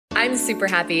I'm super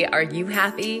happy. Are you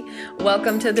happy?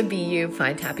 Welcome to the Be You,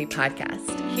 Find Happy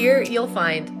podcast. Here you'll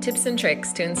find tips and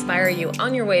tricks to inspire you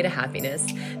on your way to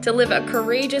happiness, to live a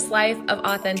courageous life of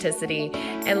authenticity,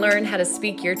 and learn how to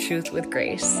speak your truth with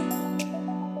grace.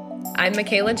 I'm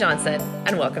Michaela Johnson,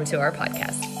 and welcome to our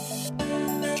podcast.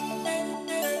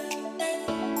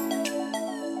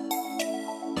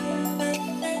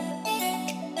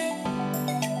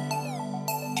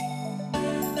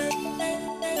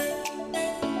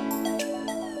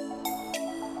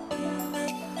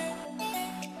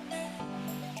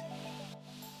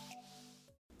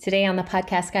 Today on the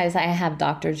podcast, guys, I have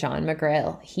Dr. John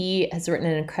McGrail. He has written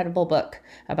an incredible book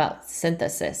about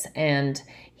synthesis, and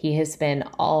he has been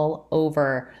all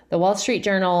over the Wall Street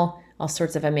Journal, all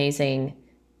sorts of amazing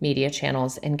media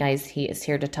channels. And guys, he is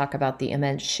here to talk about the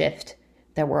immense shift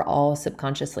that we're all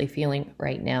subconsciously feeling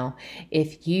right now.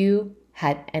 If you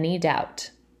had any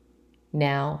doubt,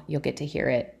 now you'll get to hear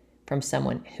it from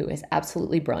someone who is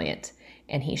absolutely brilliant,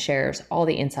 and he shares all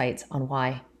the insights on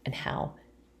why and how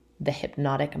the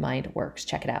hypnotic mind works.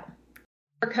 Check it out.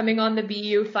 For coming on the Be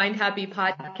You, Find Happy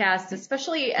podcast,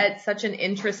 especially at such an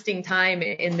interesting time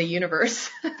in the universe.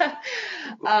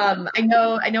 I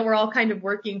know we're all kind of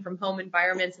working from home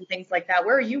environments and things like that.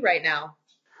 Where are you right now?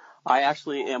 I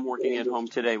actually am working at home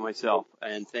today myself,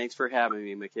 and thanks for having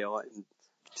me, Michaela.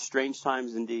 Strange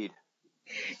times indeed.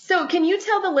 So can you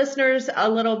tell the listeners a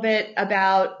little bit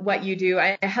about what you do?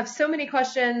 I have so many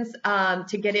questions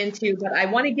to get into, but I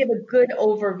want to give a good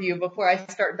overview before I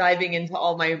start diving into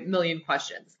all my million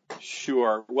questions.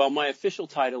 Sure. Well, my official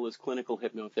title is clinical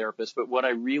hypnotherapist, but what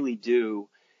I really do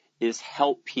is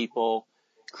help people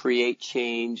create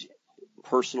change,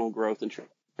 personal growth, and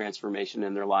transformation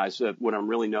in their lives. What I'm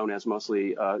really known as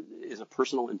mostly is a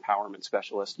personal empowerment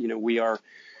specialist. You know, we are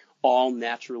all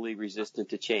naturally resistant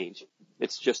to change.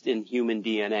 It's just in human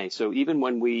DNA. So even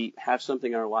when we have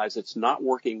something in our lives that's not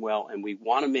working well and we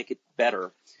want to make it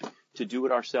better, to do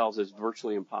it ourselves is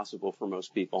virtually impossible for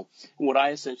most people. And what I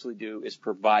essentially do is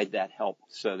provide that help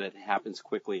so that it happens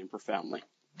quickly and profoundly.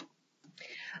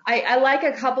 I like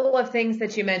a couple of things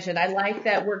that you mentioned. I like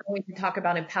that we're going to talk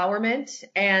about empowerment,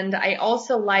 and I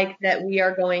also like that we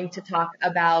are going to talk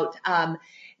about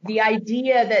the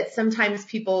idea that sometimes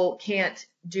people can't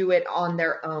do it on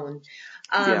their own.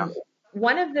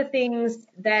 One of the things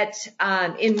that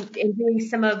in doing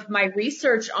some of my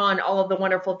research on all of the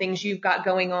wonderful things you've got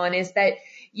going on is that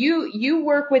you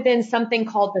work within something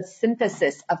called the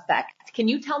synthesis effect. Can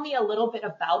you tell me a little bit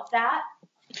about that?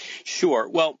 Sure.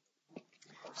 Well,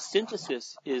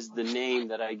 synthesis is the name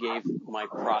that I gave my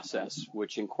process,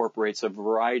 which incorporates a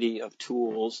variety of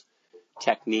tools,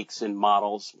 techniques, and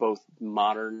models, both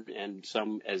modern and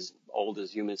some as old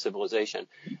as human civilization.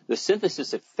 The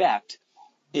synthesis effect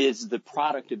is the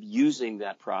product of using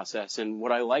that process. And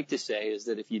what I like to say is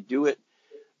that if you do it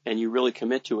and you really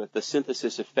commit to it, the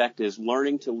synthesis effect is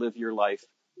learning to live your life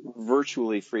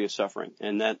virtually free of suffering.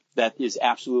 And that is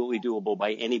absolutely doable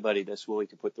by anybody that's willing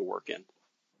to put the work in.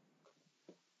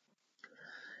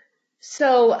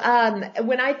 So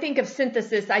when I think of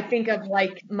synthesis, I think of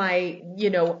like my,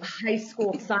 high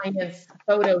school science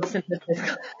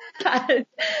photosynthesis.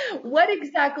 What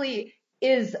exactly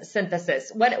is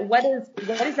synthesis? What does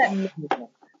that mean?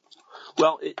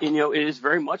 Well, it is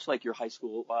very much like your high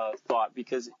school thought,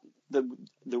 because the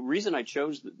reason I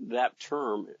chose that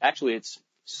term, actually it's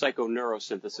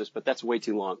psychoneurosynthesis, but that's way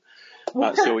too long.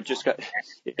 So it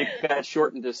got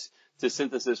shortened to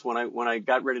synthesis. When I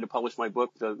got ready to publish my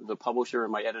book, the publisher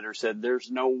and my editor said,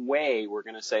 there's no way we're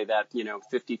going to say that,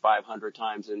 5,500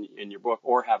 times in your book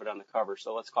or have it on the cover.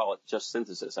 So let's call it just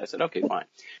synthesis. I said, okay, fine.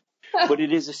 But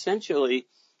it is essentially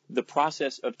the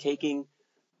process of taking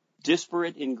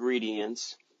disparate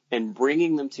ingredients and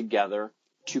bringing them together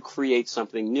to create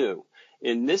something new.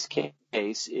 In this case,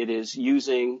 it is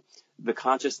using the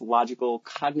conscious, logical,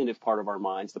 cognitive part of our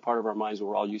minds, the part of our minds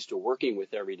we're all used to working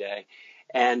with every day,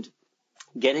 and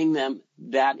getting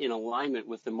that in alignment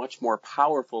with the much more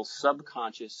powerful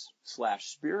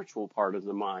subconscious/spiritual part of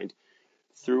the mind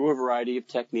through a variety of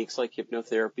techniques like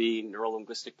hypnotherapy,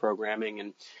 neuro-linguistic programming,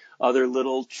 and other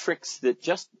little tricks that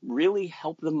just really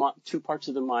help the two parts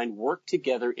of the mind work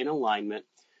together in alignment,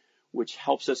 which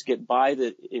helps us get by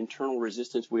the internal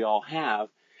resistance we all have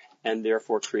and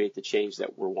therefore create the change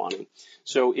that we're wanting.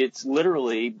 So it's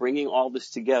literally bringing all this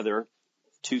together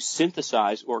to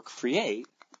synthesize or create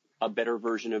a better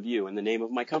version of you. And the name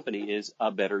of my company is A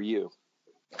Better You.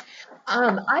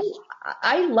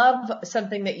 I love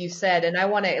something that you said, and I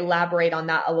want to elaborate on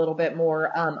that a little bit more.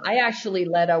 I actually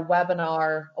led a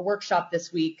workshop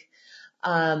this week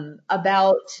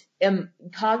about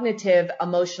cognitive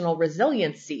emotional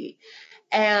resiliency.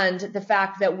 and the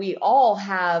fact that we all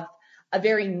have a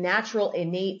very natural,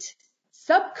 innate,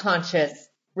 subconscious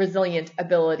resilient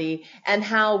ability, and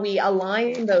how we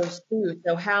align those two.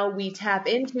 So how we tap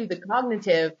into the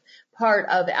cognitive part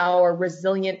of our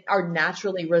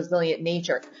naturally resilient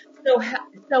nature.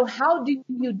 So how do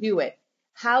you do it?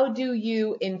 How do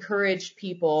you encourage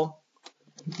people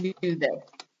to do this?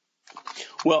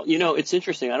 Well, it's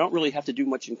interesting. I don't really have to do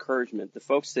much encouragement. The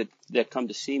folks that come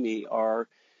to see me are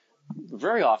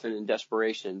very often in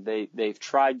desperation. They've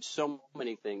tried so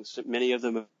many things. Many of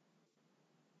them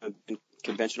have been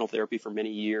conventional therapy for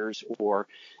many years, or,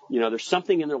 there's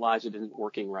something in their lives that isn't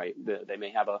working right. They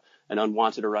may have an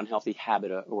unwanted or unhealthy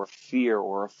habit, or a fear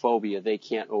or a phobia they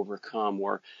can't overcome,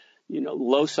 or,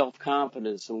 low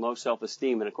self-confidence and low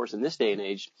self-esteem. And of course, in this day and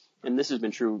age, and this has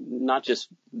been true not just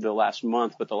the last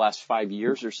month, but the last 5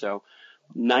 years or so,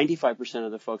 95%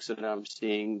 of the folks that I'm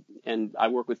seeing, and I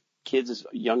work with kids as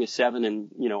young as 7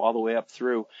 and, all the way up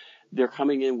through, they're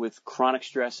coming in with chronic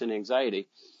stress and anxiety.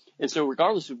 And so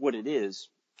regardless of what it is,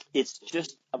 it's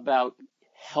just about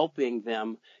helping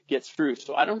them get through.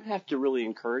 So I don't have to really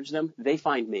encourage them. They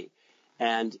find me.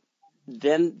 And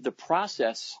then the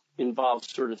process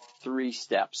involves sort of 3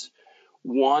 steps.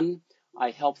 1, I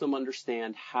help them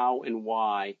understand how and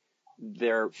why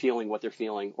they're feeling what they're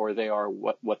feeling, or they are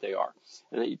what they are.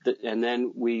 And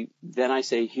then I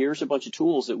say, here's a bunch of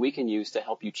tools that we can use to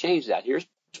help you change that. Here's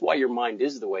why your mind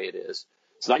is the way it is.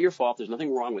 It's not your fault. There's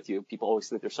nothing wrong with you. People always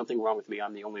think there's something wrong with me.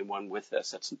 I'm the only one with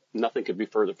this. Nothing could be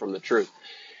further from the truth.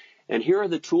 And here are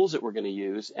the tools that we're going to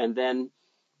use. And then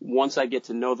once I get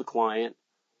to know the client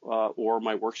or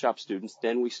my workshop students,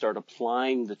 then we start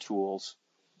applying the tools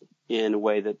in a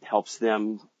way that helps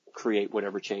them create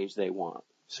whatever change they want.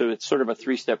 So it's sort of a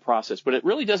 3-step process, but it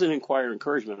really doesn't require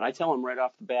encouragement. And I tell them right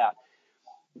off the bat,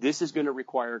 this is going to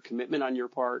require commitment on your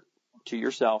part to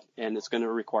yourself, and it's going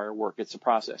to require work. It's a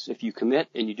process. If you commit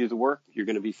and you do the work, you're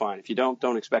going to be fine. If you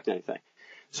don't expect anything.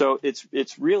 So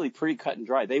it's really pretty cut and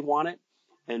dry. They want it,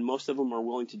 and most of them are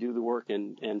willing to do the work,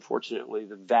 and fortunately,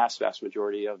 the vast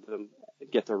majority of them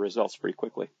get their results pretty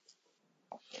quickly.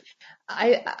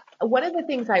 One of the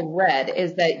things I read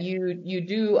is that you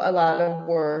do a lot of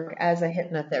work as a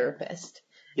hypnotherapist.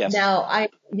 Yes. Now, I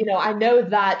know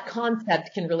that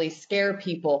concept can really scare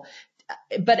people,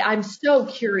 but I'm so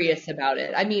curious about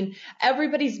it. I mean,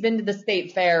 everybody's been to the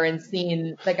state fair and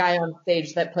seen the guy on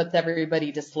stage that puts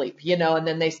everybody to sleep, and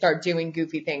then they start doing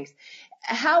goofy things.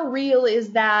 How real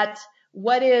is that?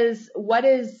 What is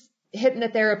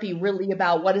hypnotherapy really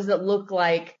about? What does it look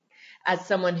like as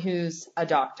someone who's a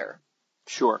doctor?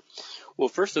 Sure. Well,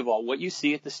 first of all, what you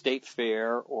see at the state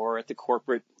fair or at the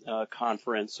corporate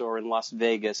conference or in Las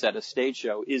Vegas at a stage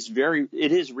show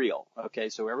it is real. Okay.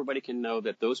 So everybody can know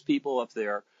that those people up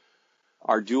there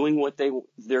are doing what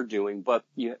they're doing. But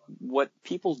what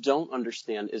people don't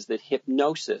understand is that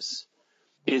hypnosis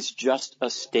is just a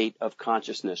state of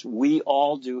consciousness. We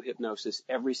all do hypnosis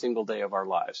every single day of our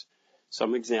lives.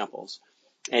 Some examples.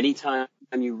 Anytime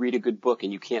you read a good book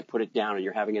and you can't put it down and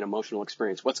you're having an emotional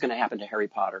experience, what's going to happen to Harry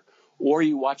Potter? Or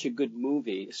you watch a good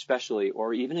movie, especially,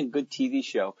 or even a good TV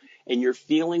show, and you're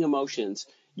feeling emotions,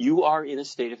 you are in a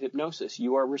state of hypnosis.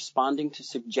 You are responding to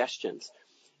suggestions.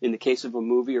 In the case of a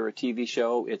movie or a TV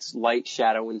show, it's light,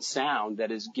 shadow, and sound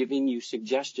that is giving you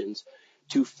suggestions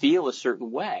to feel a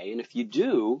certain way. And if you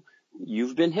do,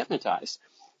 you've been hypnotized.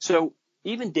 So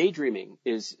even daydreaming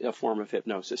is a form of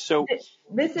hypnosis. So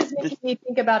this is making me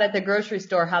think about at the grocery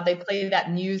store how they play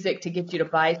that music to get you to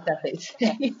buy stuff. They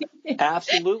say.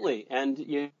 Absolutely, and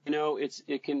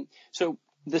so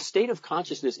the state of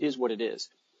consciousness is what it is.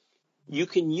 You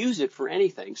can use it for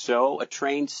anything. So a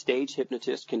trained stage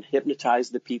hypnotist can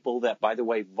hypnotize the people that, by the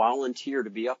way, volunteer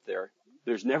to be up there.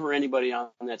 There's never anybody on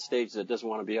that stage that doesn't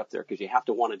want to be up there because you have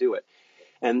to want to do it.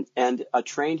 And a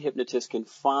trained hypnotist can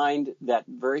find that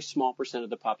very small percent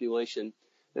of the population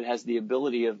that has the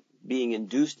ability of being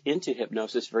induced into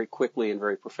hypnosis very quickly and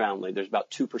very profoundly. There's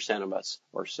about 2% of us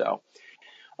or so.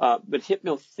 But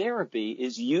hypnotherapy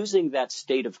is using that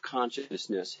state of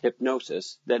consciousness,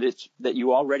 hypnosis, that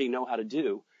you already know how to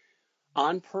do,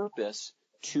 on purpose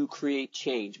to create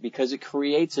change, because it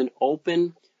creates an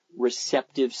open,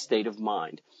 receptive state of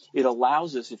mind. It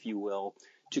allows us, if you will,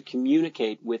 to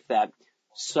communicate with that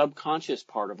subconscious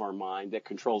part of our mind that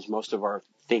controls most of our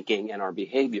thinking and our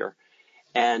behavior.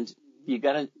 And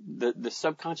the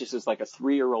subconscious is like a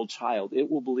 3-year-old child. It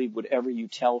will believe whatever you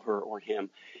tell her or him.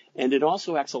 And it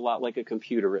also acts a lot like a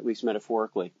computer, at least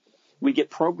metaphorically. We get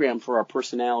programmed for our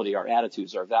personality, our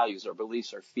attitudes, our values, our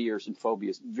beliefs, our fears and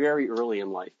phobias very early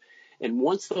in life. And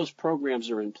once those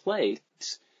programs are in place,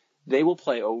 they will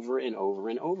play over and over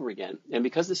and over again. And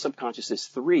because the subconscious is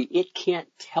 3, it can't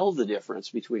tell the difference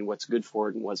between what's good for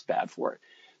it and what's bad for it.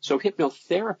 So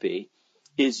hypnotherapy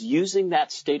is using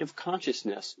that state of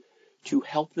consciousness to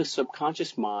help the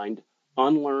subconscious mind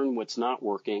unlearn what's not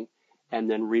working and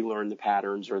then relearn the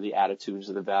patterns or the attitudes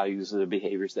or the values or the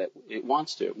behaviors that it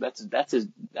wants to. That's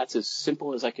as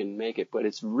simple as I can make it, but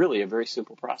it's really a very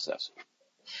simple process.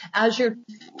 As you're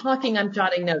talking, I'm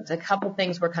jotting notes. A couple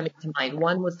things were coming to mind.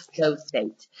 One was flow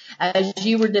state. As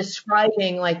you were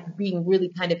describing, like being really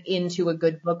kind of into a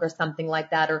good book or something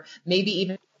like that, or maybe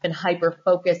even hyper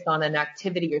focused on an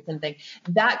activity or something,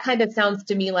 that kind of sounds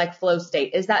to me like flow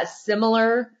state. Is that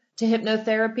similar to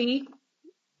hypnotherapy?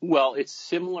 Well, it's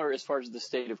similar as far as the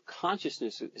state of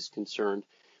consciousness is concerned.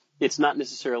 It's not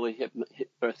necessarily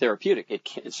therapeutic.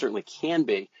 It certainly can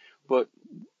be, but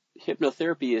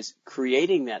hypnotherapy is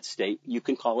creating that state. You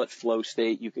can call it flow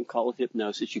state. You can call it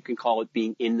hypnosis. You can call it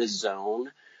being in the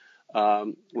zone,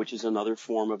 which is another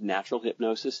form of natural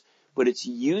hypnosis. But it's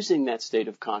using that state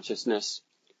of consciousness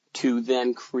to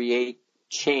then create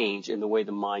change in the way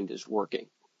the mind is working.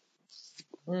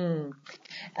 And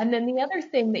then the other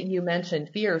thing that you mentioned,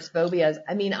 fears, phobias.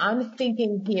 I mean, I'm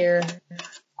thinking here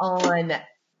on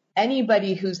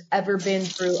anybody who's ever been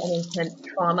through an intense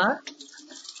trauma,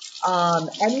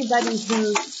 anybody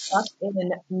who's stuck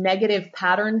in negative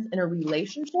patterns in a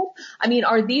relationship. I mean,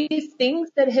 are these things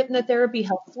that hypnotherapy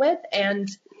helps with, and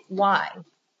why?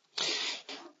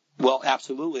 Well,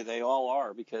 absolutely. They all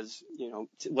are, because,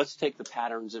 let's take the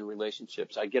patterns in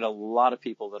relationships. I get a lot of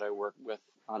people that I work with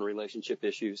on relationship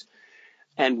issues,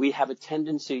 and we have a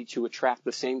tendency to attract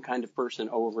the same kind of person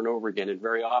over and over again. And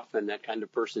very often that kind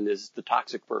of person is the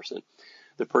toxic person,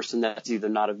 the person that's either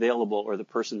not available or the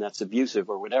person that's abusive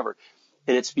or whatever.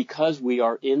 And it's because we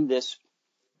are in this,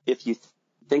 if you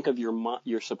think of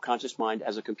your subconscious mind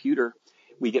as a computer,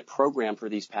 we get programmed for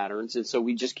these patterns, and so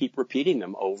we just keep repeating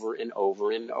them over and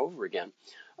over and over again.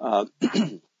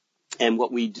 And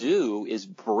what we do is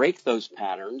break those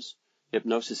patterns.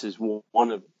 Hypnosis is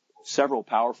one of several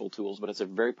powerful tools, but it's a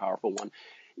very powerful one.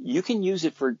 You can use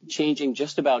it for changing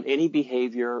just about any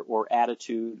behavior or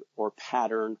attitude or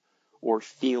pattern or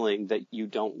feeling that you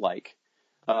don't like.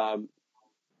 I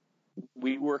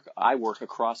work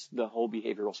across the whole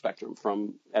behavioral spectrum,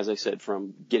 from, as I said,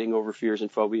 from getting over fears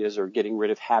and phobias or getting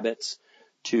rid of habits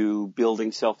to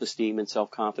building self-esteem and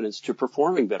self-confidence to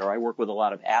performing better. I work with a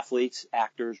lot of athletes,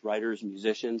 actors, writers,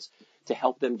 musicians to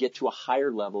help them get to a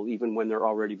higher level even when they're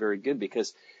already very good,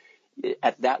 because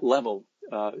at that level,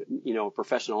 a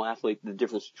professional athlete, the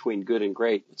difference between good and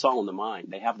great, it's all in the mind.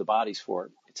 They have the bodies for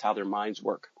it. It's how their minds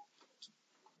work.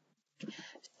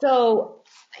 So,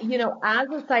 as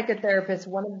a psychotherapist,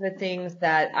 one of the things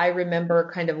that I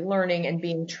remember kind of learning and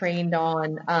being trained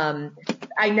on,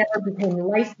 I never became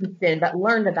licensed in, but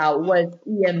learned about, was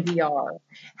EMDR.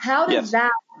 How does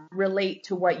that relate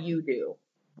to what you do?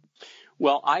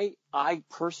 Well, I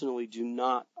personally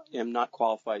am not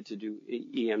qualified to do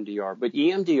EMDR, but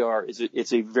EMDR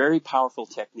it's a very powerful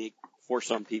technique for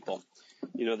some people.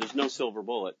 There's no silver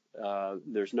bullet.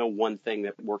 There's no one thing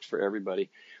that works for everybody.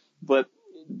 But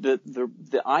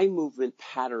the eye movement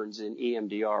patterns in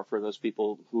EMDR, for those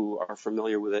people who are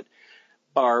familiar with it,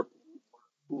 are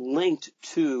linked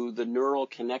to the neural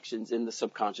connections in the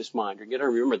subconscious mind. You're going to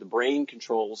remember the brain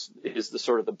is the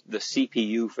sort of the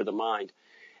CPU for the mind.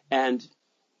 And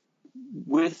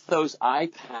with those eye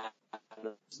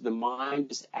patterns, the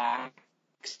mind is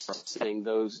accessing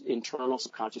those internal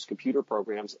subconscious computer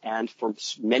programs. And for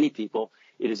many people,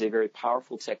 it is a very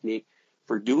powerful technique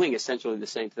for doing essentially the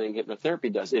same thing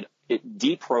hypnotherapy does. It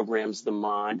deprograms the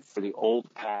mind for the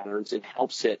old patterns and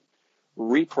helps it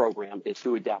reprogram it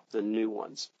to adapt the new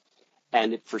ones.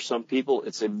 And for some people,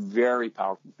 it's a very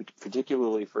powerful,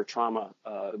 particularly for trauma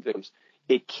victims,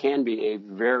 it can be a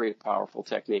very powerful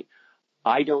technique.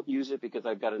 I don't use it because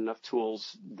I've got enough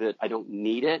tools that I don't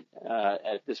need it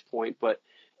at this point. But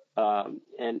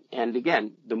and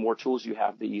again, the more tools you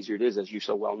have, the easier it is, as you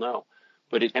so well know.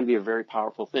 But it can be a very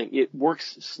powerful thing. It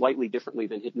works slightly differently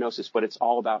than hypnosis, but it's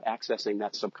all about accessing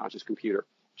that subconscious computer,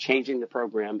 changing the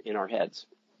program in our heads.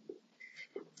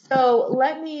 So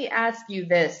let me ask you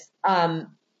this.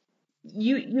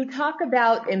 You talk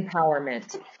about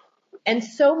empowerment, and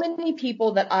so many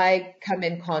people that I come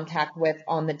in contact with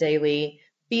on the daily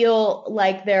feel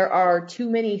like there are too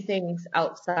many things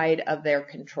outside of their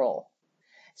control.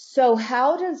 So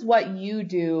how does what you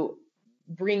do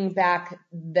bring back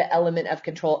the element of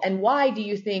control? And why do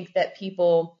you think that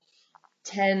people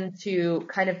tend to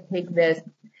kind of take this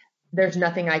 "there's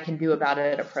nothing I can do about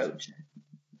it" approach?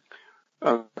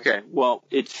 Okay. Well,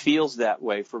 it feels that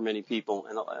way for many people.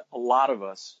 And a lot of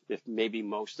us, if maybe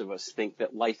most of us, think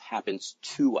that life happens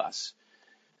to us.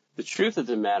 The truth of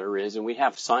the matter is, and we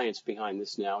have science behind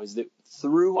this now, is that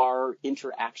through our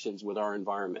interactions with our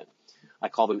environment, I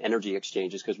call them energy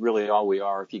exchanges because really all we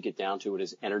are, if you get down to it,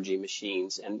 is energy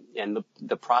machines. And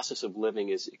the process of living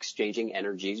is exchanging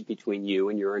energies between you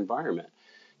and your environment.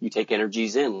 You take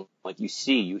energies in, like you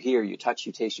see, you hear, you touch,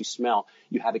 you taste, you smell,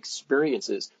 you have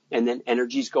experiences, and then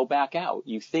energies go back out.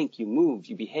 You think, you move,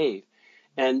 you behave.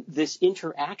 And this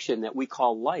interaction that we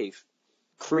call life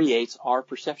creates our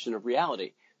perception of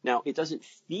reality. Now, it doesn't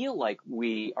feel like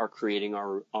we are creating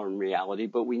our own reality,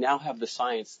 but we now have the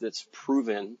science that's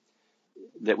proven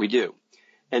that we do.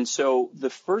 And so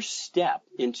the first step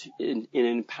in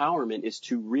empowerment is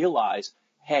to realize,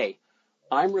 hey,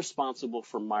 I'm responsible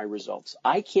for my results.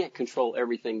 I can't control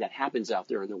everything that happens out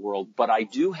there in the world, but I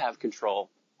do have control,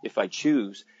 if I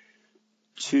choose,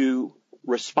 to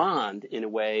respond in a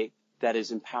way that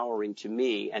is empowering to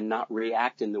me and not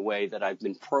react in the way that I've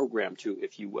been programmed to,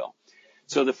 if you will.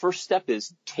 So the first step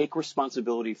is take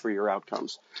responsibility for your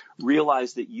outcomes.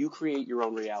 Realize that you create your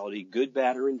own reality, good,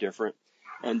 bad, or indifferent,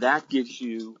 and that gives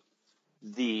you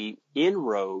the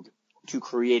inroad to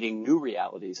creating new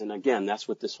realities. And again, that's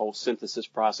what this whole synthesis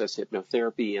process,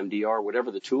 hypnotherapy, MDR, whatever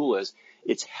the tool is,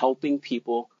 it's helping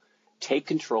people take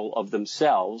control of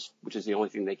themselves, which is the only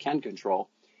thing they can control,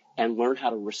 and learn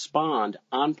how to respond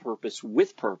on purpose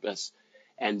with purpose.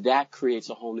 And that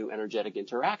creates a whole new energetic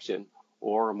interaction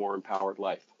or a more empowered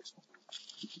life.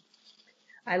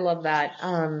 I love that.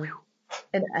 And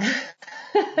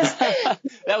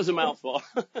that was a mouthful.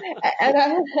 and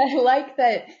I like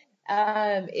that.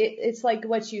 It's like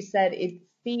what you said. It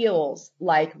feels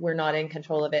like we're not in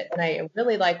control of it, and I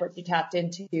really like what you tapped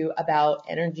into about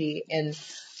energy. And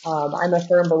I'm a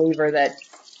firm believer that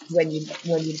when you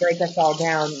break us all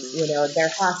down, there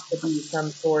has to be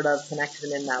some sort of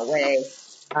connection in that way.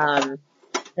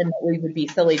 And that we would be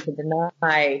silly to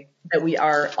deny that we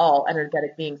are all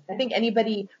energetic beings. I think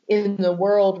anybody in the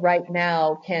world right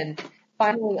now can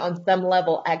finally on some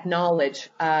level acknowledge,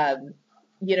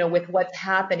 with what's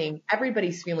happening,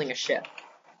 everybody's feeling a shift.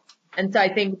 And so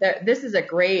I think that this is a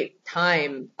great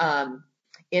time,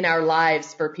 in our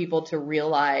lives for people to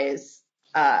realize,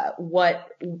 what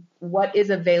is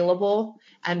available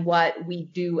and what we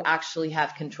do actually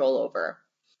have control over.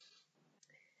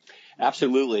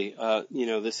 Absolutely.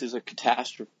 This is a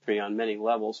catastrophe on many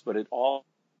levels, but it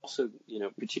also,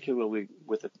 particularly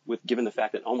with given the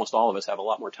fact that almost all of us have a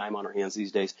lot more time on our hands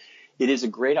these days, it is a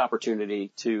great opportunity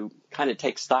to kind of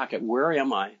take stock at where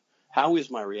am I? How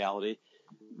is my reality?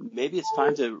 Maybe it's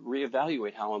time to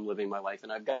reevaluate how I'm living my life.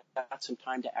 And I've got some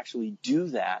time to actually do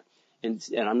that. And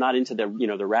I'm not into the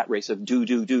rat race of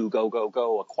do,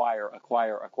 go, acquire.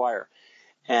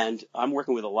 And I'm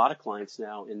working with a lot of clients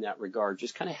now in that regard,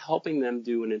 just kind of helping them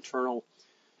do an internal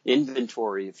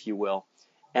inventory, if you will.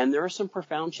 And there are some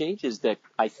profound changes that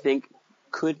I think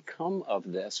could come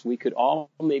of this. We could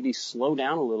all maybe slow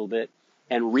down a little bit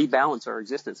and rebalance our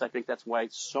existence. I think that's why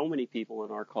so many people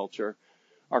in our culture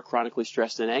are chronically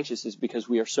stressed and anxious, is because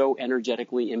we are so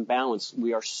energetically imbalanced.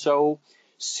 We are so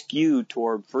skewed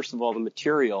toward, first of all, the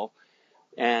material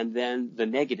and then the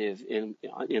negative in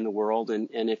the world.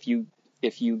 And if you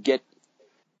get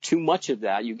too much of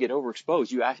that, you get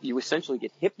overexposed. You essentially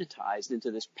get hypnotized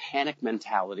into this panic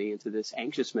mentality, into this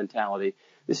anxious mentality.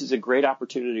 This is a great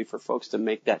opportunity for folks to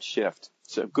make that shift.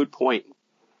 So good point.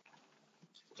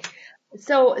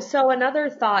 So another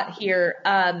thought here.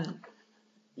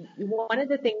 One of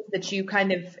the things that you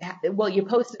you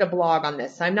posted a blog on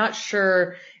this. I'm not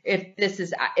sure if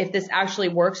this actually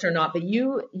works or not, but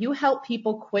you help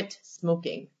people quit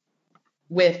smoking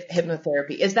with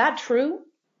hypnotherapy. Is that true?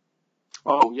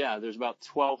 Oh yeah, there's about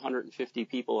 1,250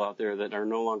 people out there that are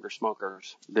no longer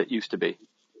smokers that used to be.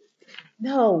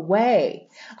 No way.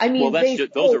 I mean,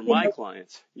 those are my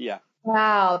clients. Yeah.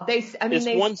 Wow. It's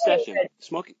one session.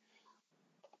 Smoking.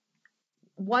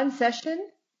 One session?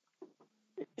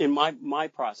 In my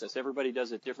process, everybody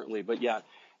does it differently, but yeah,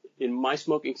 in my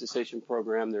smoking cessation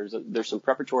program, there's some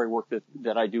preparatory work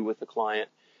that I do with the client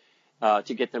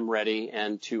to get them ready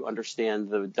and to understand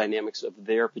the dynamics of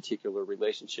their particular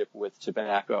relationship with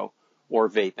tobacco or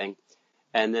vaping,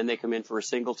 and then they come in for a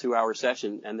single 2-hour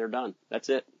session and they're done. That's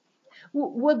it.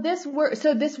 Would this work?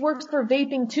 So this works for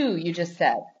vaping too, you just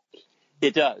said.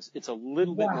 It does. It's a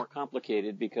little bit more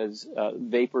complicated because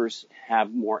vapors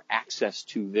have more access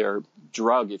to their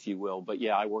drug, if you will. But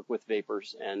yeah, I work with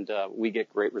vapors and we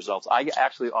get great results. I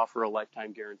actually offer a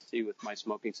lifetime guarantee with my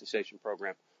smoking cessation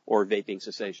program or vaping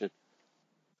cessation.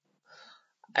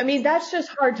 I mean, that's just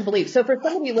hard to believe. So for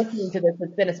somebody listening to this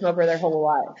that's been a smoker their whole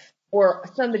life, or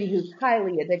somebody who's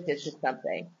highly addicted to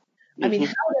something, I mean,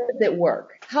 how does it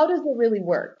work? How does it really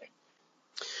work?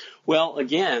 Well,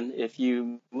 again, if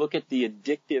you look at the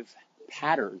addictive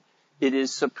pattern, it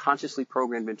is subconsciously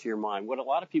programmed into your mind. What a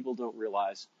lot of people don't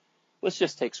realize, let's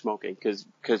just take smoking,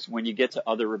 because when you get to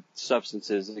other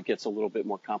substances, it gets a little bit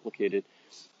more complicated.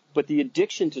 But the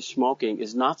addiction to smoking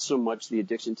is not so much the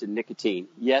addiction to nicotine.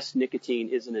 Yes, nicotine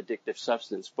is an addictive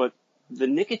substance, but the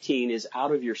nicotine is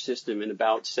out of your system in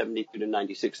about 72 to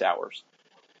 96 hours.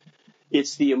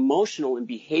 It's the emotional and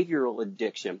behavioral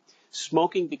addiction.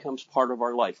 Smoking becomes part of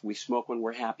our life. We smoke when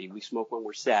we're happy. We smoke when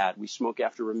we're sad. We smoke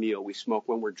after a meal. We smoke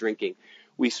when we're drinking.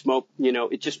 We smoke,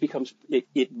 it just becomes,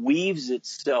 it weaves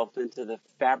itself into the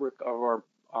fabric of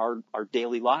our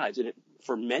daily lives. And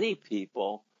for many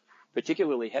people,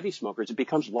 particularly heavy smokers, it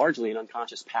becomes largely an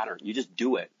unconscious pattern. You just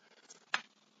do it.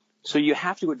 So you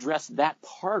have to address that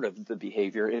part of the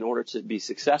behavior in order to be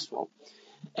successful.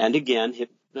 And again,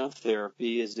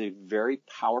 hypnotherapy is a very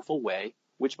powerful way,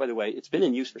 which, by the way, it's been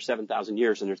in use for 7,000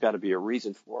 years, and there's got to be a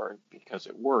reason for it because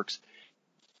it works.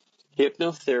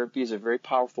 Hypnotherapy is a very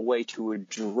powerful way to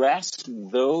address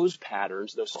those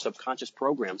patterns, those subconscious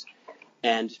programs.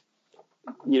 And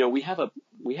we have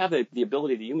the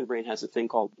ability, the human brain has a thing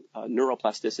called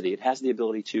neuroplasticity. It has the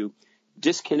ability to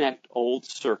disconnect old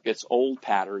circuits, old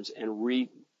patterns, and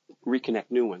reconnect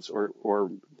new ones,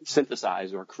 or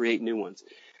synthesize or create new ones.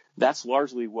 That's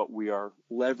largely what we are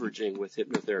leveraging with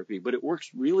hypnotherapy, but it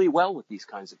works really well with these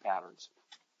kinds of patterns.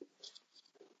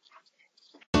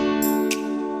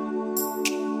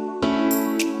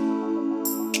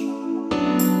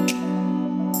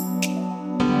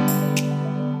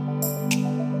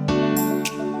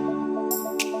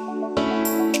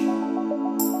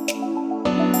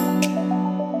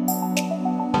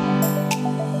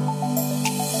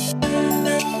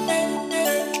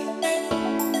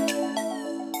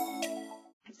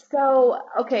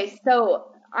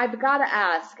 So I've got to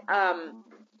ask,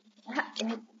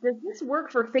 does this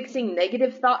work for fixing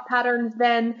negative thought patterns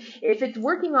then? If it's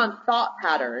working on thought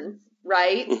patterns,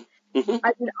 right?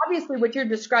 I mean, obviously what you're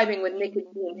describing with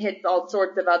nicotine hits all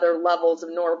sorts of other levels of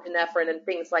norepinephrine and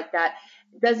things like that.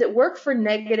 Does it work for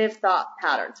negative thought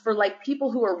patterns, for like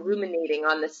people who are ruminating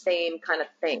on the same kind of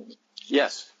thing?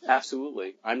 Yes,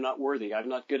 absolutely. I'm not worthy. I'm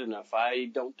not good enough. I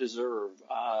don't deserve.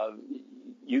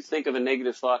 You think of a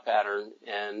negative thought pattern,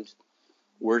 and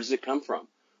where does it come from?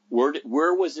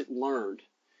 Where was it learned?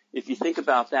 If you think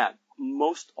about that,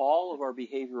 most all of our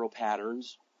behavioral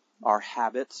patterns, our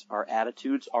habits, our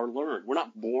attitudes are learned. We're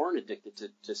not born addicted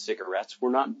to cigarettes.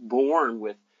 We're not born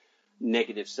with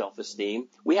negative self-esteem.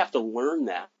 We have to learn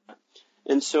that.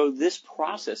 And so this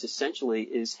process essentially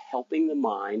is helping the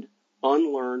mind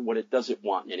unlearn what it doesn't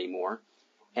want anymore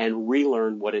and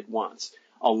relearn what it wants.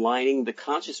 Aligning the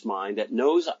conscious mind that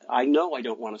knows, I know I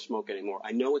don't want to smoke anymore.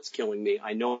 I know it's killing me.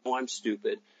 I know I'm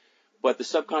stupid. But the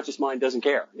subconscious mind doesn't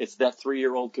care. It's that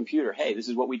 3-year-old computer. Hey, this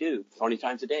is what we do 20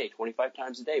 times a day, 25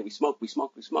 times a day. We smoke, we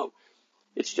smoke, we smoke.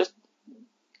 It's just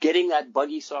getting that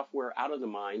buggy software out of the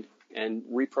mind and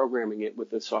reprogramming it with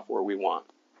the software we want.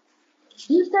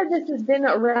 You said this has been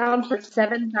around for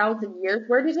 7,000 years.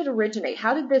 Where did it originate?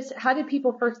 How did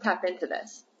people first tap into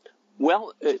this?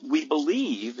 Well, we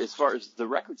believe, as far as the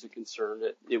records are concerned,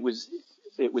 that it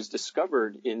was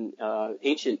discovered in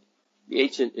ancient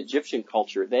Egyptian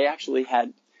culture. They actually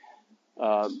had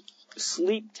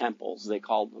sleep temples, they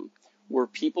called them, where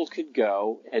people could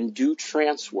go and do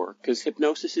trance work, because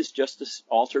hypnosis is just an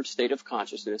altered state of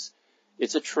consciousness.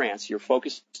 It's a trance. You're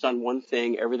focused on one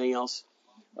thing. Everything else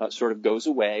sort of goes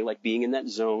away, like being in that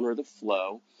zone or the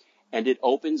flow, and it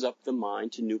opens up the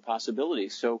mind to new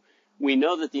possibilities. So we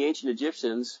know that the ancient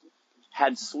Egyptians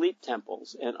had sleep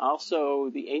temples, and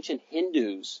also the ancient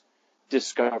Hindus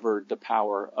discovered the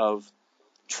power of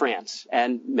trance.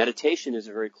 And meditation is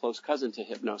a very close cousin to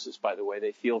hypnosis, by the way.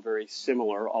 They feel very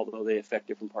similar, although they affect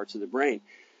different parts of the brain.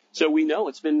 So we know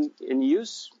it's been in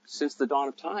use since the dawn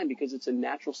of time because it's a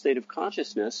natural state of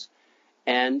consciousness,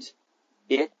 and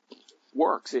it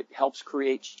works. It helps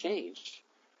create change.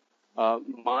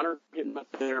 Modern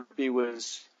hypnotherapy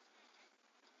was,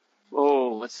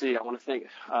 let's see, I want to think.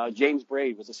 James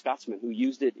Braid was a Scotsman who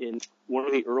used it in one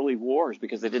of the early wars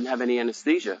because they didn't have any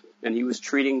anesthesia, and he was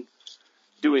doing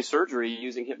surgery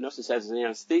using hypnosis as an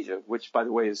anesthesia, which, by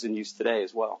the way, is in use today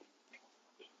as well.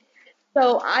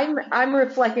 So I'm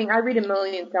reflecting. I read a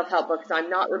million self-help books, so I'm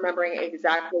not remembering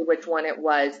exactly which one it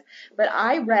was. But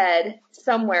I read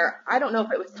somewhere, I don't know if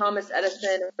it was Thomas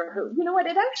Edison or who, you know what,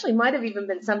 it actually might have even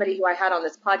been somebody who I had on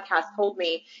this podcast told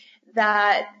me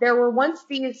that there were once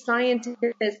these scientists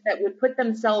that would put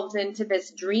themselves into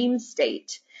this dream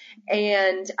state,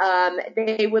 and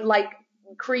they would like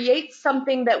create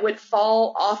something that would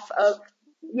fall off of,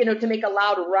 to make a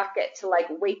loud rocket to like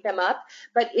wake them up.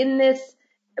 But in this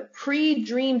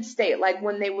pre-dream state, like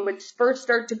when they would first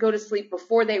start to go to sleep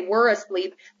before they were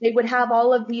asleep, they would have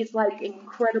all of these like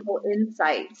incredible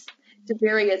insights to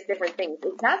various different things.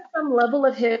 Is that some level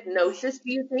of hypnosis,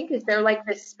 do you think? Is there like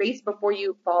this space before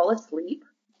you fall asleep?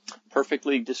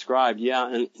 Perfectly described.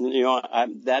 Yeah.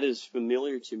 And that is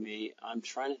familiar to me. I'm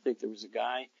trying to think. There was a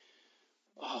guy,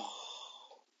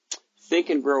 Think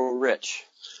and Grow Rich,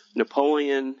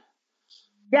 Napoleon.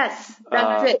 Yes,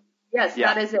 that's it. Yes,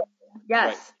 yeah. That is it.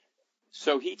 Yes. Right.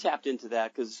 So he tapped into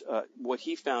that because what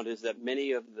he found is that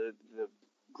many of the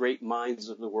great minds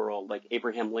of the world, like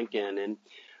Abraham Lincoln and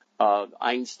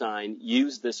Einstein,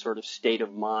 used this sort of state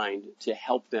of mind to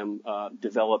help them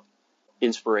develop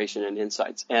inspiration and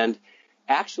insights. And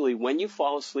actually, when you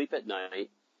fall asleep at night,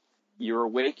 you're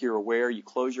awake, you're aware, you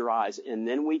close your eyes, and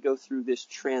then we go through this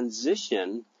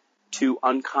transition to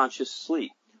unconscious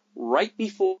sleep. Right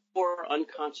before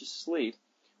unconscious sleep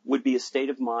would be a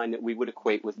state of mind that we would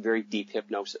equate with very deep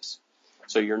hypnosis.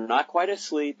 So you're not quite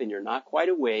asleep and you're not quite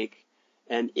awake.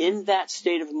 And in that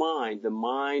state of mind, the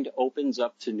mind opens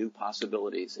up to new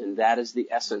possibilities. And that is the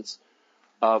essence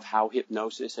of how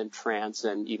hypnosis and trance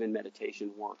and even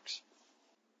meditation works.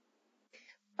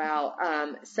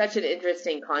 Wow, such an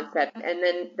interesting concept. And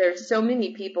then there's so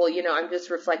many people, I'm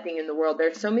just reflecting in the world.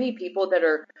 There's so many people that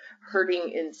are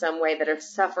hurting in some way, that are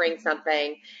suffering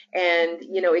something. And,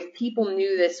 if people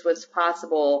knew this was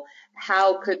possible,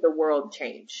 how could the world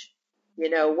change?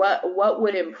 What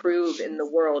would improve in the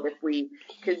world if we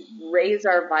could raise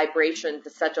our vibration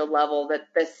to such a level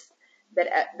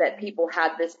that people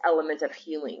had this element of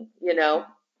healing,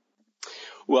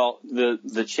 Well,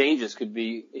 the changes could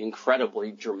be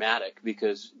incredibly dramatic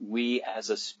because we as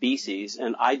a species,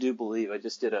 and I do believe, I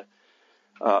just did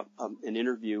an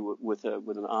interview with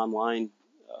an online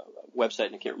website,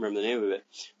 and I can't remember the name of it,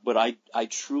 but I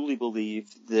truly believe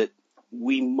that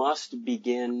we must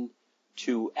begin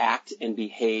to act and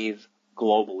behave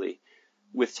globally.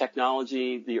 With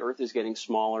technology, the earth is getting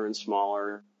smaller and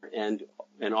smaller, and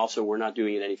also we're not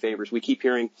doing it any favors. We keep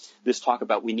hearing this talk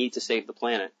about we need to save the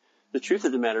planet. The truth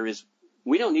of the matter is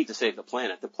we don't need to save the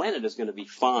planet. The planet is going to be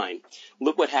fine.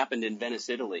 Look what happened in Venice,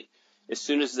 Italy. As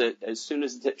soon as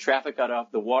the traffic got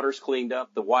off, the water's cleaned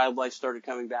up, the wildlife started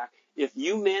coming back. If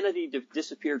humanity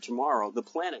disappeared tomorrow, the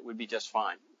planet would be just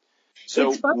fine.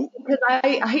 So it's funny because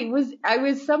I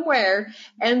was somewhere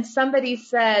and somebody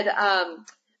said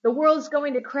the world's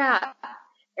going to crap.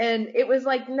 And it was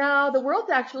like, no, the world's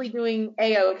actually doing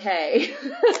A-okay.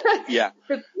 Yeah.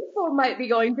 The people might be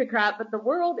going to crap, but the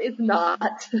world is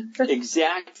not.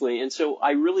 Exactly. And so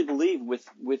I really believe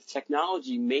with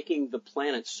technology making the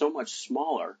planet so much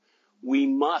smaller, we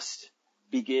must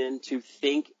begin to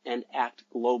think and act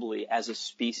globally as a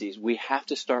species. We have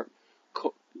to start,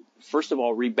 first of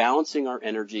all, rebalancing our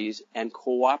energies and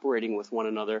cooperating with one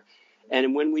another.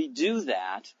 And when we do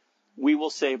that, we will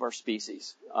save our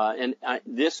species.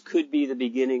 This could be the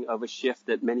beginning of a shift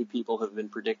that many people have been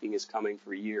predicting is coming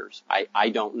for years. I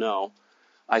don't know.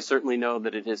 I certainly know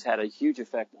that it has had a huge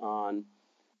effect on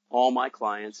all my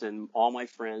clients and all my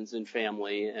friends and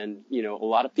family. And, a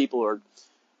lot of people are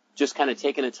just kind of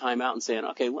taking a time out and saying,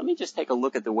 okay, let me just take a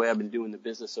look at the way I've been doing the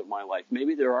business of my life.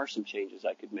 Maybe there are some changes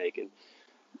I could make. And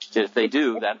if they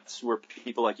do, that's where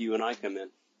people like you and I come in.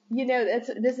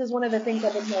 This is one of the things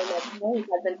I've been saying.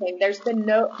 I've been saying there is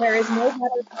no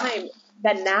better time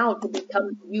than now to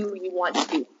become you want to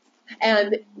be,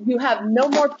 and you have no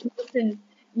more permission,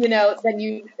 than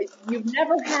you've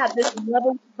never had this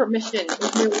level of permission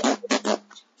in your life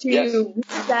to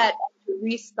reset, to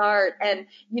restart, and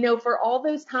for all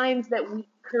those times that we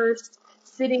cursed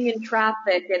sitting in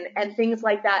traffic and things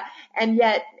like that. And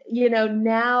yet,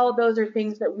 now those are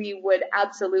things that we would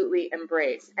absolutely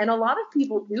embrace. And a lot of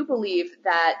people do believe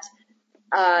that,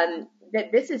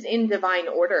 that this is in divine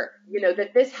order,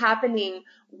 that this happening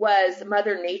was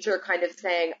Mother Nature kind of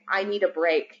saying, I need a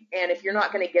break. And if you're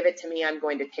not going to give it to me, I'm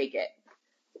going to take it.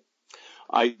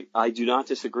 I do not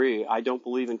disagree. I don't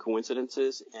believe in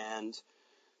coincidences, and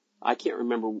I can't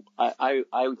remember. I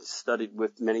studied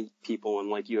with many people, and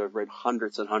like you, I've read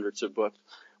hundreds and hundreds of books.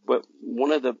 But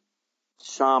one of the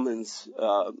shamans,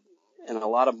 and a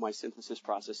lot of my synthesis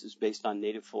process is based on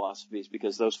native philosophies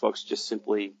because those folks just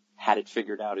simply had it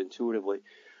figured out intuitively.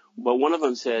 But one of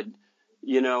them said,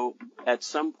 at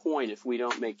some point, if we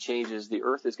don't make changes, the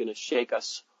earth is going to shake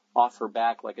us off her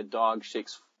back like a dog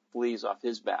shakes fleas off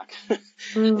his back.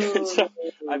 And so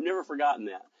I've never forgotten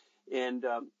that. And,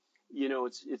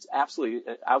 it's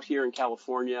absolutely out here in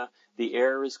California, the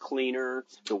air is cleaner,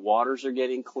 the waters are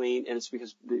getting clean, and it's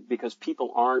because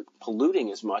people aren't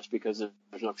polluting as much because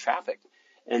there's no traffic.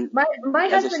 And my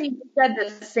husband even said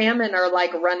the salmon are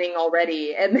like running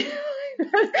already, and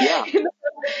yeah,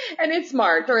 and it's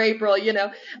March or April,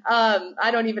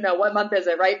 I don't even know what month is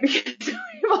it, right? Because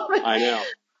I know.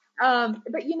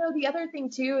 But the other thing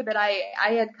too that I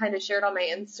had kind of shared on my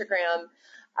Instagram,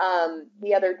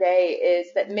 the other day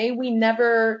is that may we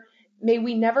never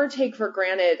take for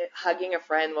granted hugging a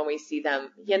friend when we see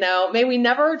them, may we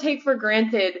never take for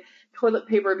granted toilet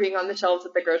paper being on the shelves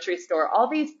at the grocery store, all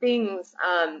these things,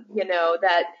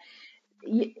 that,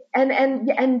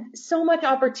 and so much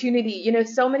opportunity,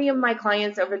 so many of my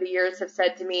clients over the years have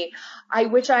said to me, I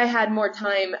wish I had more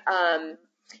time,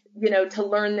 to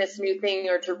learn this new thing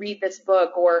or to read this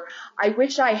book, or I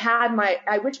wish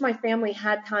my family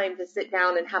had time to sit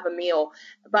down and have a meal,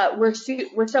 but we're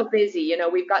so busy,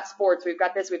 we've got sports, we've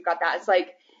got this, we've got that. It's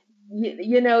like,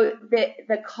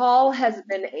 the call has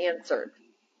been answered.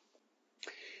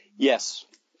 Yes.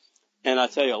 And I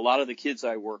tell you, a lot of the kids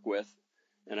I work with,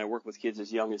 and I work with kids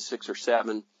as young as 6 or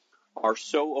 7, are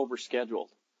so overscheduled.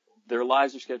 Their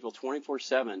lives are scheduled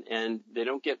 24/7, and they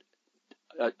don't get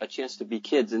a chance to be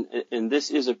kids. And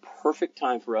this is a perfect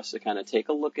time for us to kind of take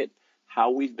a look at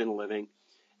how we've been living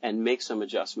and make some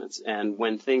adjustments. And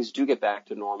when things do get back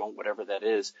to normal, whatever that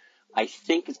is, I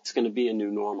think it's going to be a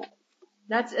new normal.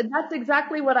 That's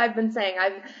exactly what I've been saying.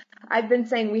 I've been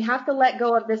saying we have to let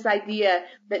go of this idea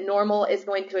that normal is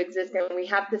going to exist, and we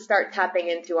have to start tapping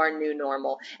into our new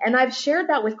normal. And I've shared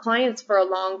that with clients for a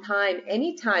long time,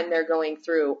 anytime they're going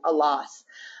through a loss.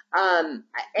 And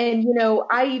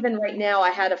I even right now,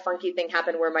 I had a funky thing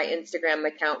happen where my Instagram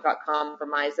account got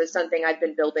compromised. It's something I've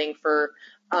been building for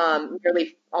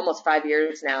nearly almost 5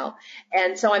 years now.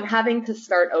 And so I'm having to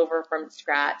start over from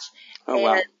scratch. Oh,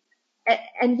 wow.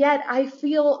 And yet I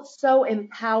feel so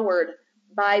empowered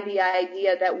by the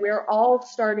idea that we're all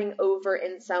starting over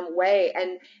in some way,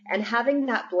 and having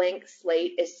that blank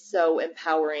slate is so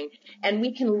empowering. And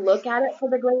we can look at it for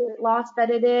the great loss that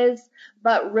it is,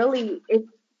 but really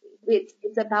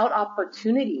it's about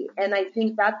opportunity. And I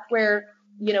think that's where,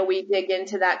 we dig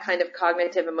into that kind of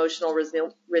cognitive emotional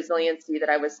resiliency that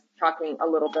I was talking a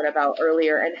little bit about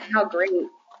earlier, and how great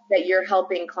that you're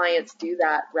helping clients do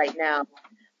that right now.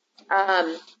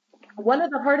 One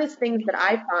of the hardest things that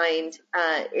I find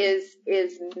is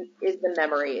the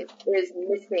memories, is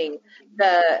missing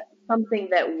something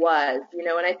that was,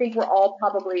 and I think we're all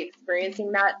probably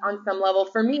experiencing that on some level.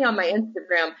 For me, on my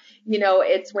Instagram,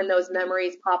 it's when those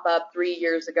memories pop up 3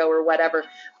 years ago or whatever.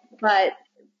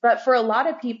 But for a lot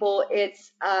of people,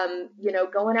 it's,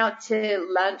 going out to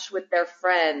lunch with their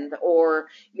friend, or,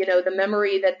 the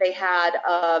memory that they had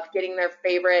of getting their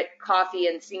favorite coffee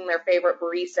and seeing their favorite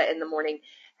barista in the morning.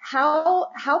 How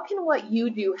can what you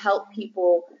do help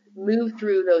people move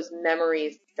through those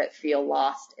memories that feel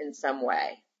lost in some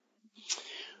way?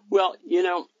 Well,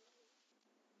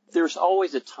 there's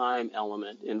always a time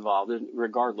element involved,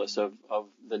 regardless of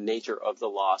the nature of the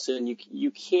loss. And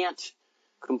you can't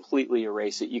completely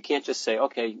erase it. You can't just say,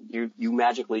 okay, you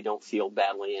magically don't feel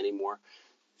badly anymore.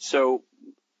 So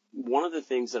one of the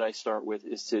things that I start with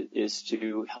is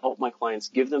to help my clients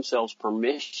give themselves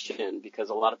permission, because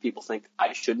a lot of people think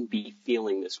I shouldn't be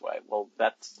feeling this way. Well,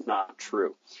 that's not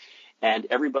true. And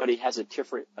everybody has a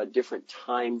different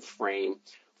time frame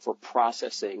for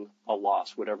processing a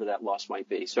loss, whatever that loss might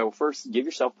be. So first, give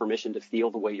yourself permission to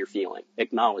feel the way you're feeling.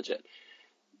 Acknowledge it.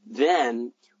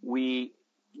 Then we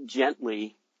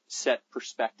gently set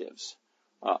perspectives,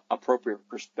 appropriate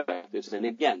perspectives. And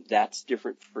again, that's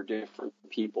different for different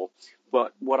people.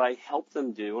 But what I help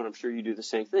them do, and I'm sure you do the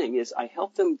same thing, is I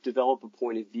help them develop a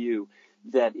point of view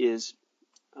that is,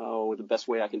 the best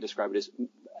way I can describe it is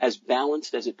as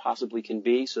balanced as it possibly can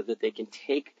be, so that they can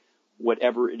take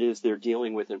whatever it is they're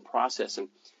dealing with and processing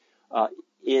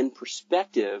in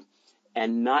perspective,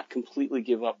 and not completely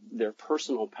give up their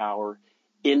personal power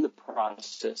in the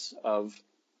process of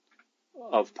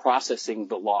processing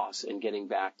the loss and getting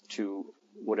back to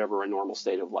whatever a normal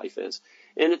state of life is.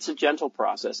 And it's a gentle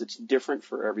process. It's different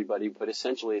for everybody, but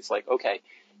essentially it's like, okay,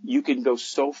 you can go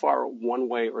so far one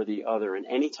way or the other, and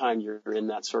anytime you're in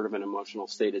that sort of an emotional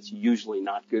state, it's usually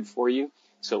not good for you.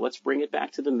 So let's bring it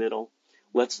back to the middle.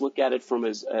 Let's look at it from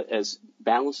as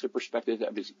balanced a perspective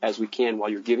as we can, while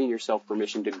you're giving yourself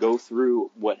permission to go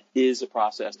through what is a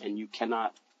process, and you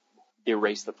cannot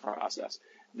erase the process.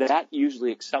 That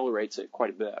usually accelerates it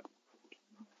quite a bit.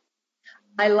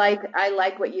 I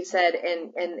like what you said,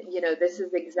 and this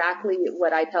is exactly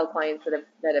what I tell clients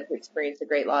that have experienced a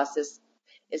great loss, is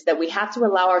is that we have to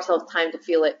allow ourselves time to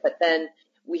feel it, but then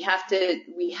we have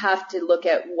to look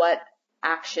at what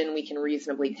action we can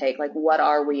reasonably take. Like, what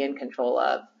are we in control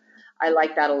of? I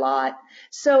like that a lot.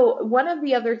 So one of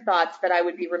the other thoughts that I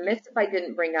would be remiss if I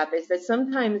didn't bring up is that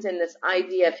sometimes in this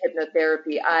idea of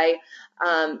hypnotherapy, I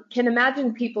can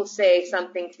imagine people say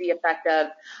something to the effect of,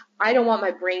 I don't want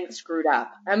my brain screwed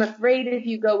up. I'm afraid if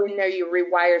you go in there, you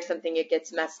rewire something, it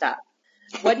gets messed up.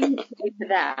 What do you say to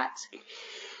that?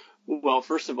 Well,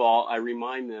 first of all, I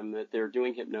remind them that they're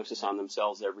doing hypnosis on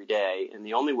themselves every day, and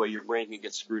the only way your brain can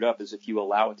get screwed up is if you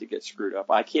allow it to get screwed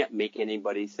up. I can't make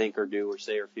anybody think or do or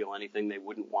say or feel anything they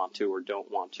wouldn't want to or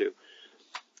don't want to.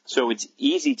 So it's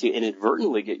easy to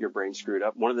inadvertently get your brain screwed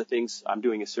up. One of the things, I'm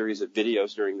doing a series of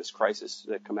videos during this crisis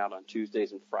that come out on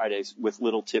Tuesdays and Fridays with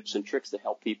little tips and tricks to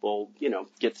help people,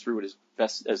 get through it as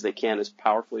best as they can, as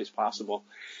powerfully as possible.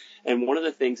 And one of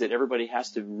the things that everybody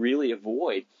has to really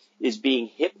avoid is being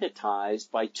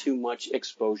hypnotized by too much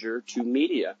exposure to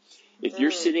media. If you're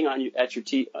sitting at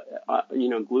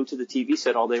your glued to the TV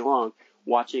set all day long,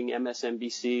 watching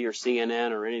MSNBC or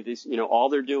CNN or any of these, all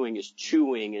they're doing is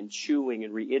chewing and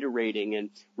reiterating and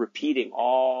repeating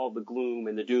all the gloom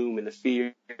and the doom and the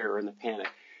fear and the panic.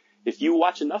 If you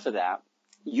watch enough of that,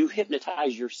 you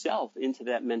hypnotize yourself into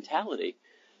that mentality.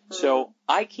 So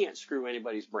I can't screw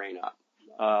anybody's brain up.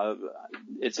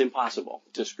 It's impossible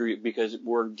to screw because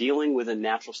we're dealing with a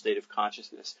natural state of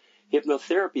consciousness.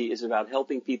 Hypnotherapy is about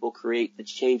helping people create the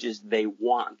changes they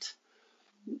want.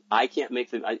 I can't make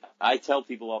them. I tell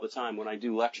people all the time when I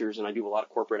do lectures and I do a lot of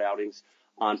corporate outings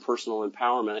on personal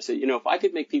empowerment, I say, if I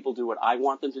could make people do what I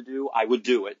want them to do, I would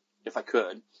do it if I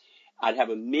could. I'd have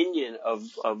a minion of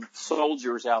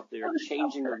soldiers out there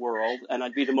changing the world, and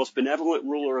I'd be the most benevolent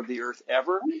ruler of the earth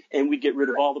ever, and we'd get rid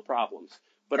of all the problems.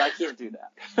 But I can't do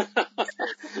that.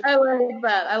 I like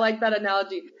that. I like that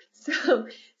analogy.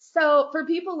 So for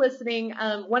people listening,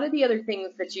 one of the other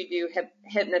things that you do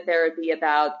hypnotherapy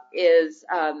about is,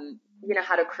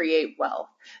 how to create wealth.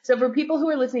 So for people who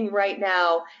are listening right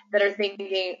now that are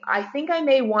thinking, I think I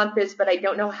may want this, but I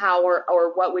don't know how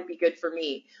or what would be good for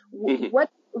me. What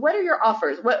are your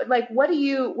offers? What do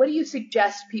you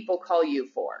suggest people call you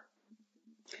for?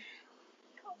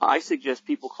 I suggest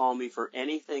people call me for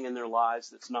anything in their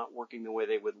lives that's not working the way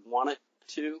they would want it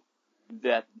to,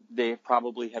 that they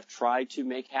probably have tried to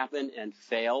make happen and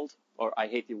failed, or I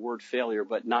hate the word failure,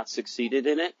 but not succeeded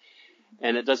in it.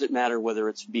 And it doesn't matter whether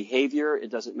it's behavior,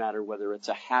 it doesn't matter whether it's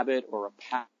a habit or a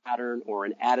pattern or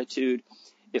an attitude.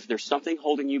 If there's something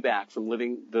holding you back from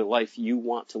living the life you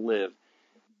want to live,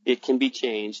 it can be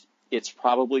changed. It's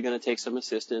probably going to take some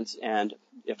assistance, and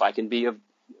if I can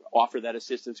offer that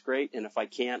assistance, great. And if I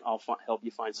can't, I'll help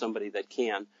you find somebody that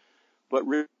can. But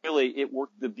really,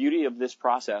 the beauty of this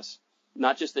process,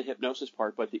 not just the hypnosis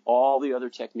part, but all the other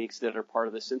techniques that are part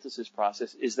of the synthesis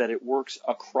process, is that it works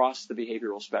across the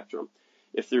behavioral spectrum.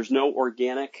 If there's no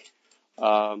organic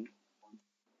or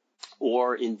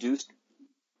induced,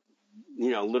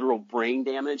 literal brain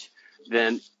damage,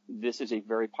 then this is a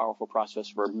very powerful process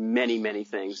for many, many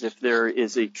things. If there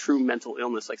is a true mental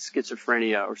illness like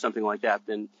schizophrenia or something like that,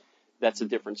 then that's a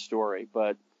different story.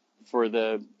 But for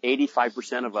the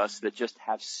 85% of us that just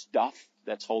have stuff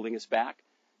that's holding us back,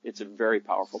 it's a very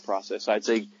powerful process. I'd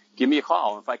say give me a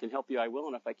call. If I can help you, I will.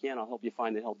 And if I can, I'll help you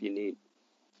find the help you need.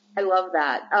 I love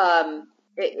that.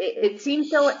 It seems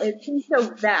so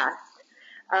vast.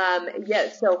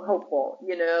 Yet so hopeful,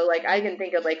 I can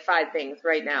think of 5 things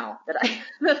right now that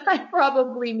I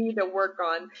probably need to work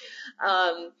on.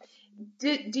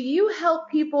 Do you help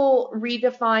people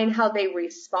redefine how they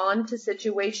respond to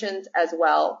situations as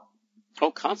well?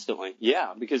 Oh, constantly.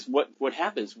 Yeah. Because what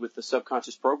happens with the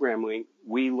subconscious programming,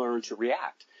 we learn to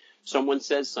react. Someone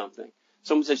says something.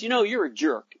 Someone says, you're a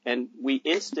jerk. And we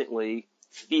instantly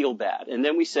feel bad. And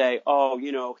then we say, oh,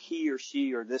 he or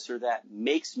she or this or that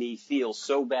makes me feel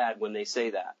so bad when they say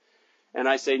that. And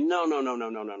I say,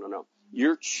 no.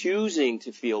 You're choosing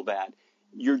to feel bad.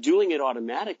 You're doing it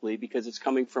automatically because it's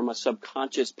coming from a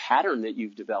subconscious pattern that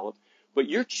you've developed, but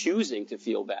you're choosing to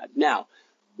feel bad. Now,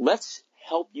 let's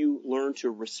help you learn to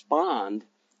respond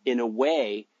in a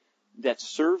way that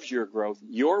serves your growth,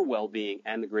 your well-being,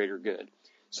 and the greater good.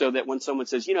 So that when someone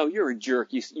says, you're a jerk,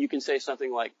 you can say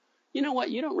something like, you know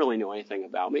what? You don't really know anything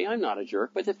about me. I'm not a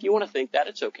jerk. But if you want to think that,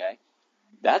 it's okay.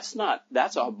 That's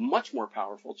a much more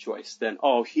powerful choice than,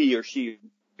 oh, he or she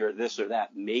or this or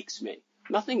that makes me.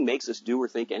 Nothing makes us do or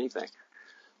think anything.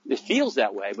 It feels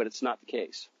that way, but it's not the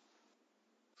case.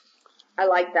 I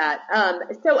like that.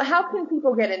 So how can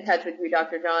people get in touch with you,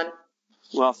 Dr. John?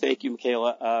 Well, thank you,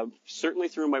 Michaela. Certainly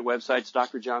through my website,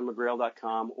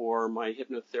 drjohnmcgrail.com, or my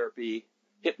hypnotherapy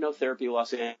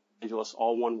Los Angeles,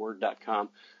 all one word.com.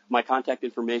 My contact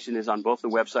information is on both the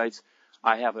websites.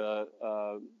 I have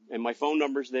and my phone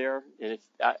number's there. And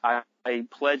I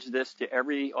pledge this to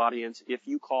every audience. If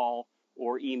you call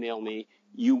or email me,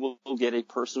 you will get a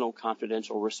personal,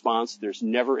 confidential response. There's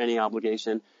never any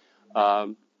obligation,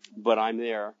 but I'm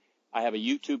there. I have a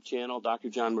YouTube channel, Dr.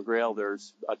 John McGrail.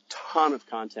 There's a ton of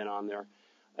content on there.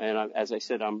 And as I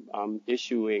said, I'm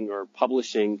issuing or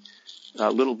publishing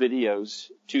little videos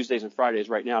Tuesdays and Fridays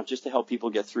right now just to help people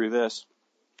get through this.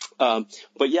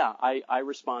 But yeah, I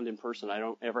respond in person. I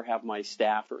don't ever have my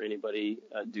staff or anybody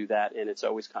do that, and it's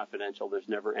always confidential. There's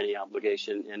never any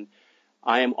obligation. And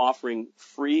I am offering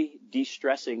free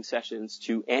de-stressing sessions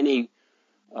to any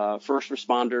first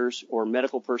responders or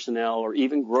medical personnel or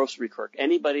even grocery clerk,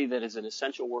 anybody that is an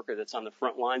essential worker that's on the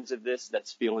front lines of this,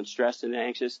 that's feeling stressed and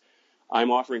anxious. I'm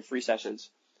offering free sessions,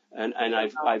 and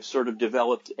I've sort of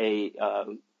developed a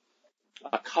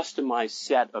customized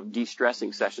set of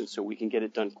de-stressing sessions so we can get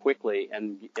it done quickly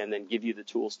and then give you the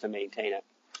tools to maintain it.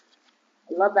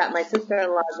 I love that. My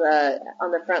sister-in-law's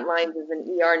on the front lines as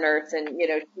an ER nurse, and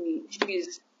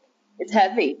it's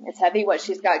heavy. It's heavy what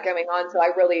she's got going on, so I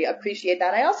really appreciate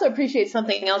that. I also appreciate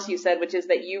something else you said, which is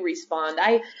that you respond.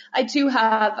 I too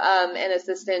have an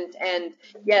assistant, and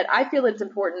yet I feel it's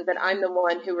important that I'm the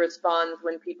one who responds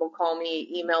when people call me,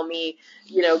 email me,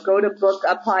 go to book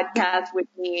a podcast with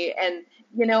me, and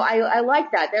I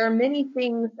like that. There are many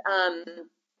things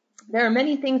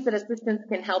that assistants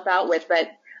can help out with, but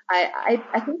I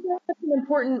think that's an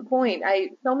important point.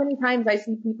 So many times I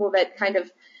see people that kind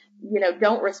of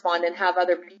don't respond and have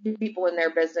other people in their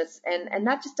business, and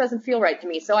that just doesn't feel right to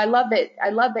me. So I love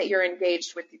that you're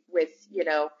engaged with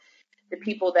the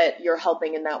people that you're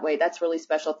helping in that way. That's really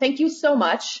special. Thank you so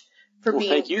much for being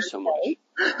here. Thank you so much.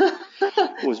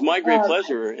 It was my great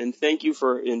pleasure, and thank you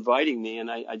for inviting me. And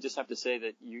I just have to say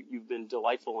that you've been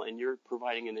delightful, and you're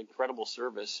providing an incredible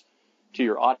service to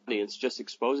your audience, just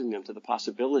exposing them to the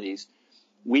possibilities.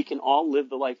 We can all live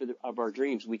the life of our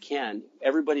dreams. We can.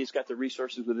 Everybody's got the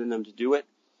resources within them to do it.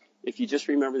 If you just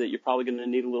remember that you're probably going to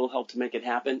need a little help to make it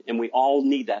happen, and we all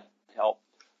need that help.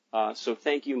 So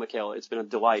thank you, Michaela. It's been a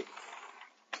delight.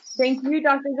 Thank you,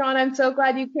 Dr. John. I'm so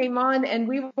glad you came on, and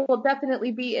we will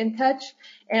definitely be in touch.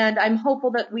 And I'm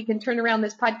hopeful that we can turn around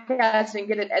this podcast and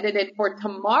get it edited for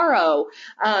tomorrow.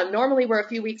 Normally we're a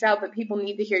few weeks out, but people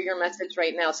need to hear your message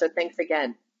right now. So thanks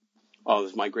again. Oh, it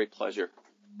was my great pleasure.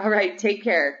 All right. Take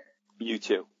care. You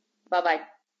too. Bye-bye.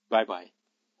 Bye-bye.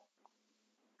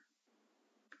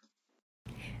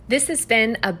 This has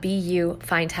been a Be You,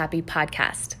 Find Happy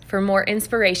podcast. For more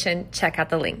inspiration, check out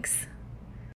the links.